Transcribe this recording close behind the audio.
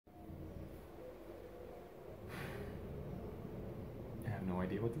no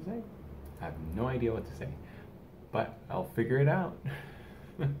idea what to say. I have no idea what to say, but I'll figure it out.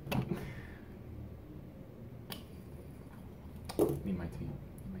 Need my tea,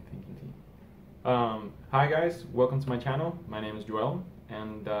 my thinking tea. Hi guys, welcome to my channel. My name is Joel,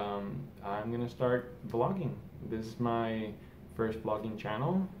 and I'm gonna start vlogging. This is my first vlogging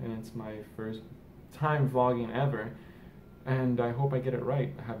channel, and it's my first time vlogging ever, and I hope I get it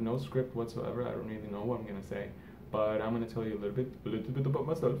right. I have no script whatsoever. I don't really know what I'm gonna say, but I'm gonna tell you a little bit about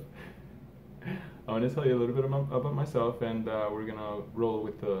myself. I'm gonna tell you a little bit about myself, and we're gonna roll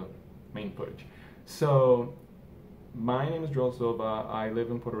with the main footage. So, my name is Joel Silva. I live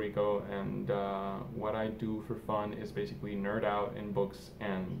in Puerto Rico, and what I do for fun is basically nerd out in books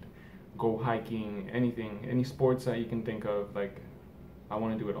and go hiking, anything, any sports that you can think of. Like, I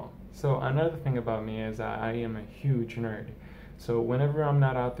want to do it all. So another thing about me is I am a huge nerd. So whenever I'm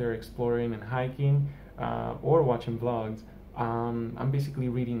not out there exploring and hiking or watching vlogs, I'm basically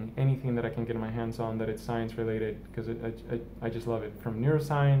reading anything that I can get my hands on that it's science related, because I just love it. From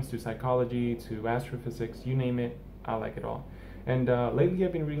neuroscience to psychology to astrophysics, you name it, I like it all. And lately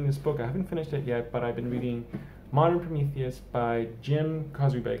I've been reading this book. I haven't finished it yet, but I've been reading Modern Prometheus by Jim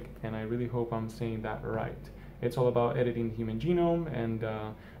Kozubek, and I really hope I'm saying that right. It's all about editing the human genome, and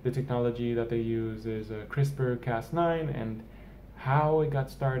the technology that they use is CRISPR-Cas9, and how it got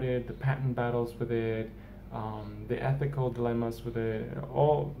started, the patent battles with it, the ethical dilemmas with it, a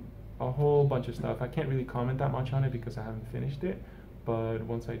whole bunch of stuff. I can't really comment that much on it because I haven't finished it, but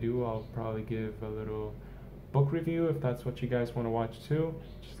once I do, I'll probably give a little book review. If that's what you guys want to watch too,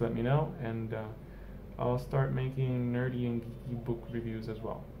 just let me know, and I'll start making nerdy and geeky book reviews as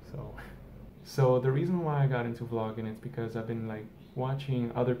well. So the reason why I got into vlogging is because I've been like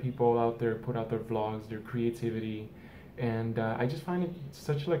watching other people out there put out their vlogs, their creativity, and I just find it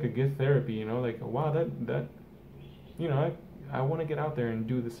such like a good therapy, you know, like wow, that you know, I want to get out there and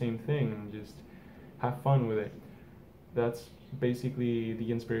do the same thing and just have fun with it. That's basically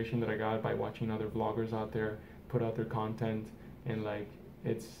the inspiration that I got by watching other vloggers out there put out their content, and like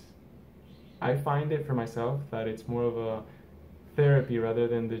I find it for myself that it's more of a therapy rather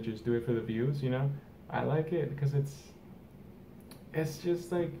than to just do it for the views, you know. I like it because it's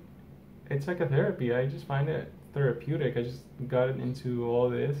just like, it's like a therapy. I just find it therapeutic. I just got into all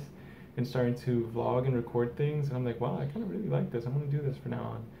this and starting to vlog and record things, and I'm like, wow, I kind of really like this. I'm going to do this from now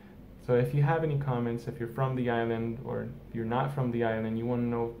on. So if you have any comments, if you're from the island or you're not from the island, you want to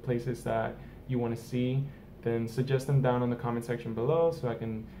know places that you want to see, then suggest them down in the comment section below so I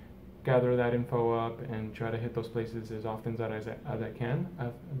can gather that info up and try to hit those places as often as I can,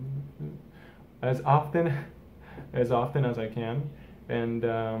 as often as I can, and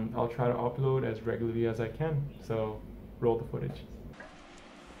I'll try to upload as regularly as I can. So roll the footage.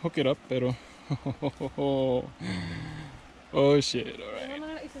 Hook it up, pero oh shit,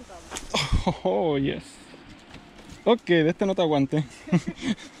 alright. Oh yes. Okay, de este no te aguante.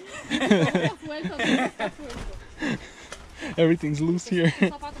 Everything's loose here.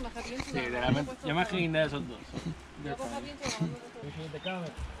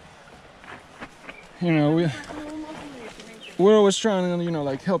 You know, we're always trying to, you know,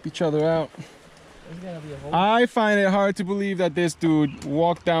 like help each other out. I find it hard to believe that this dude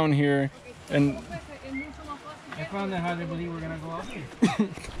walked down here and I found it hard to believe we're gonna go up here.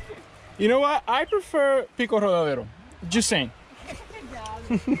 You know what? I prefer Pico Rodadero. Just saying.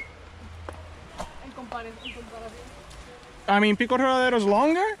 I mean, Pico Rodadero is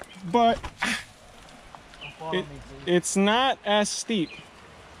longer, but it's not as steep.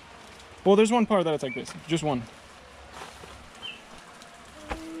 Well, there's one part that it's like this. Just one.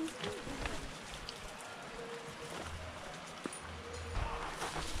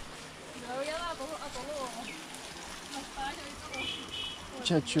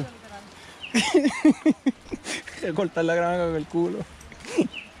 Chacho. Cortar la grama con el culo.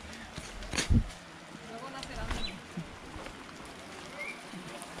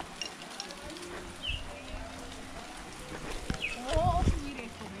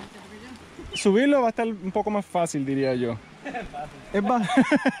 Subirlo va a estar un poco más fácil, diría yo. Es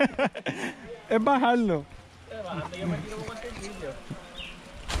bajarlo. Bajando yo me tiro con el sitio.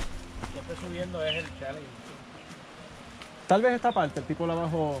 Siempre subiendo es el challenge. Tal vez esta parte, el tipo la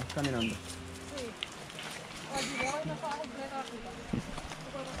bajó caminando. Sí.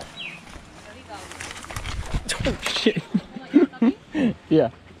 Oh shit. Yeah.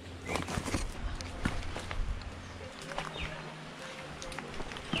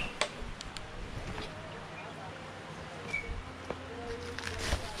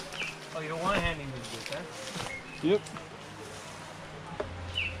 Oh, you're one-handing this, huh? Yep.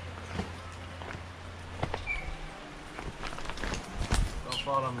 Go.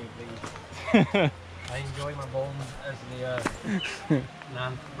 fall on me, please. I enjoy my bones as they are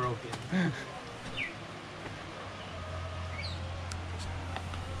non-broken.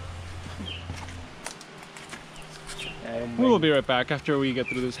 We'll be right back after we get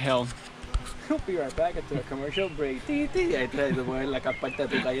through this hell. We'll be right back after a commercial break. Ahí traes de mover la carpeta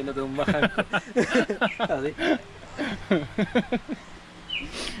tú cayéndote de un bajar. Así.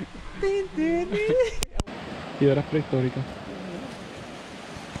 Piedras prehistóricas.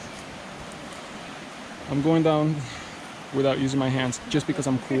 I'm going down without using my hands just because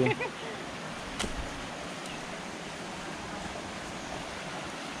I'm cool.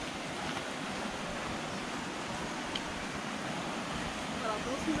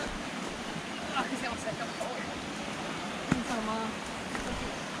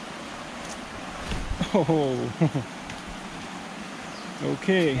 Oh,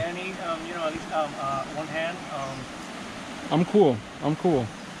 okay. Yeah, I need, you know, at least one hand. I'm cool. I'm cool.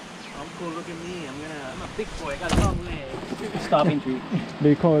 I'm cool. Look at me. I'm a big boy. I got long legs. Stopping tree.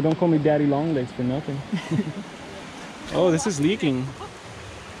 Don't call me Daddy Long Legs for nothing. Oh, this is leaking.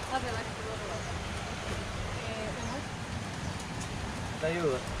 Te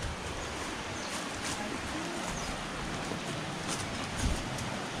ayuda.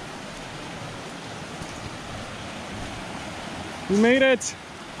 We made it!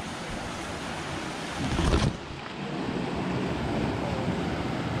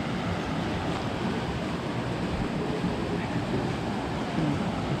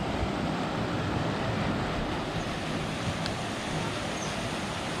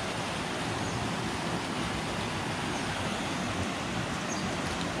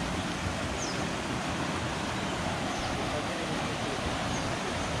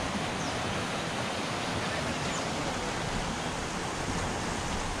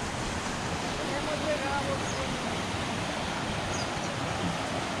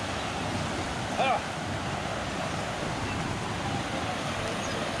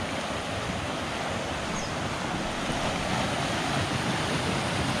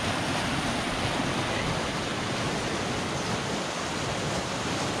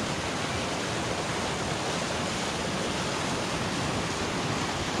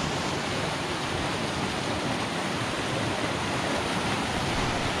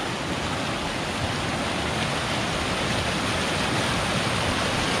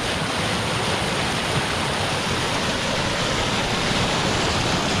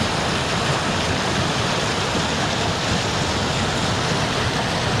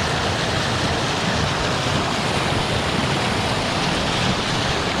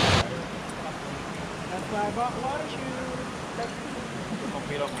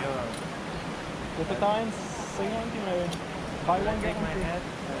 With the times, say anything or buy one, Take my head.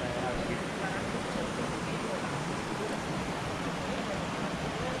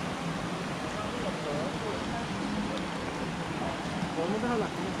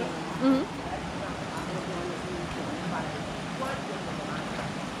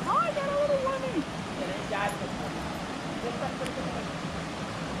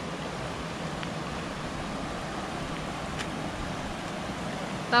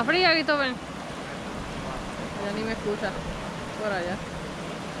 Está fría, Christopher. Ya ni me escucha. Por allá.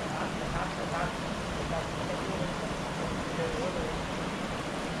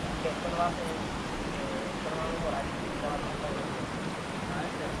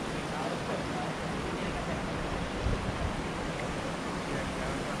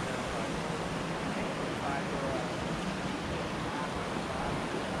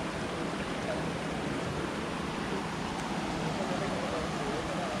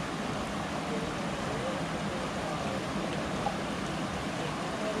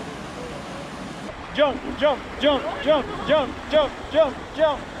 Jump, jump, jump, jump, jump, jump, jump,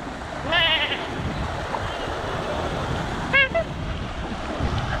 jump.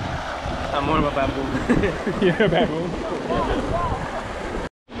 I'm more of a baboon. You're a baboon.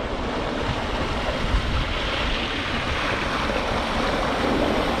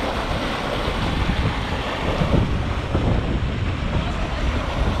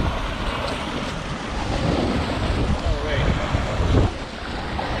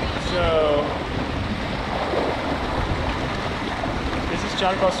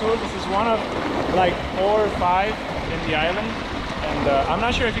 Charco Azul. This is one of like 4 or 5 in the island, and I'm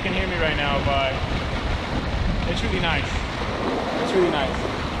not sure if you can hear me right now, but it's really nice. It's really nice.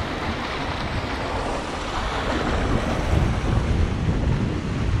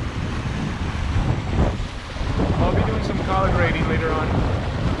 I'll be doing some color grading later on,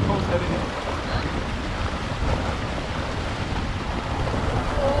 post editing.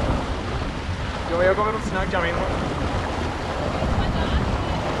 Yo voy a comer un snack ya mismo.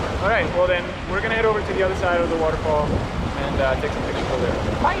 All right, well then, we're gonna head over to the other side of the waterfall and take some pictures over there.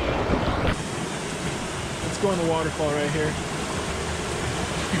 Bye! Let's go in the waterfall right here.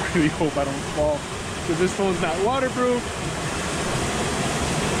 I really hope I don't fall, because this phone's not waterproof.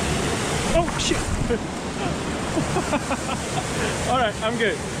 Oh, shit! All right, I'm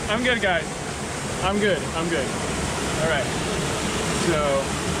good. I'm good, guys. I'm good. I'm good. All right. So,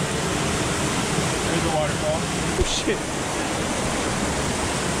 there's the waterfall. Oh, shit.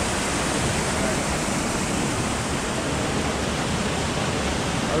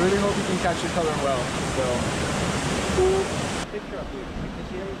 I really hope you can catch the color well. So, Picture of you. I can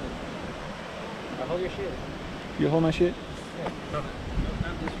see everything. I'll hold your shit. you hold my shit? Yeah. No,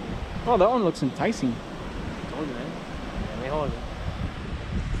 not this one. Oh, that one looks enticing. I told you, man. Let me hold it.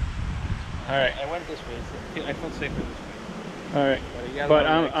 All right. I went this way. I felt safer this way. All right. But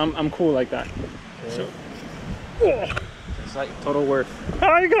I'm cool like that. Okay. So. It's like total worth.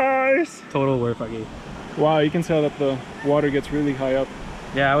 Hi guys. Total worth, I gave. Wow, you can tell that the water gets really high up.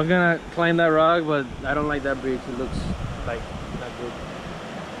 Yeah, I was gonna climb that rock, but I don't like that bridge. It looks like not good.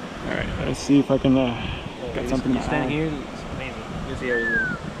 All right, let's see if I can get something. You stand here, it's amazing. You see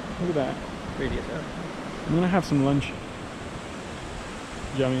everything. Look at that. Pretty as hell. I'm gonna have some lunch.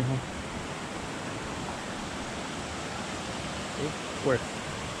 Yummy, huh? Where?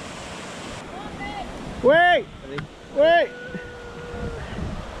 Wait! Ready? Wait!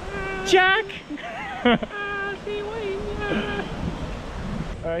 Jack!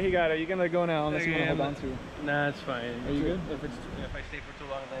 Alright, he got it. You're gonna go now unless you want to hold on to it. Nah, it's fine. Are you good? If I stay for too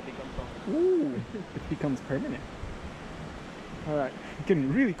long, then it becomes comfortable. Ooh, it becomes permanent. Alright,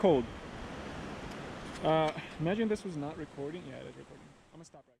 getting really cold. Imagine this was not recording. Yeah, it is recording. I'm gonna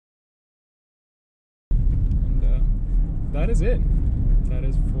stop right. And that is it. That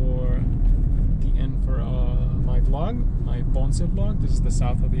is for the end for my vlog, my Ponce vlog. This is the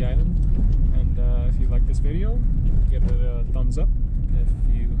south of the island. And if you like this video, give it a thumbs up. If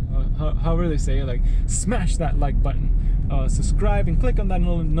you, however they say it, like smash that like button, subscribe and click on that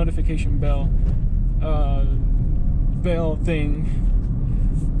little notification bell thing,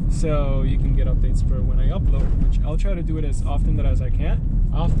 so you can get updates for when I upload, which I'll try to do it as often as I can.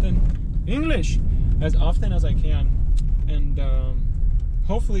 As often as I can, and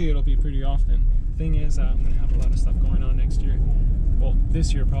hopefully it'll be pretty often. Thing is, I'm gonna have a lot of stuff going on next year. Well,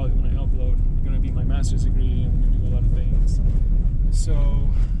 this year probably when I upload. It's gonna be my master's degree. I'm gonna do a lot of things. So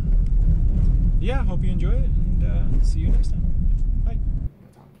yeah, hope you enjoy it, and see you next time. Bye.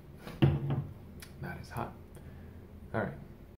 That is hot. All right.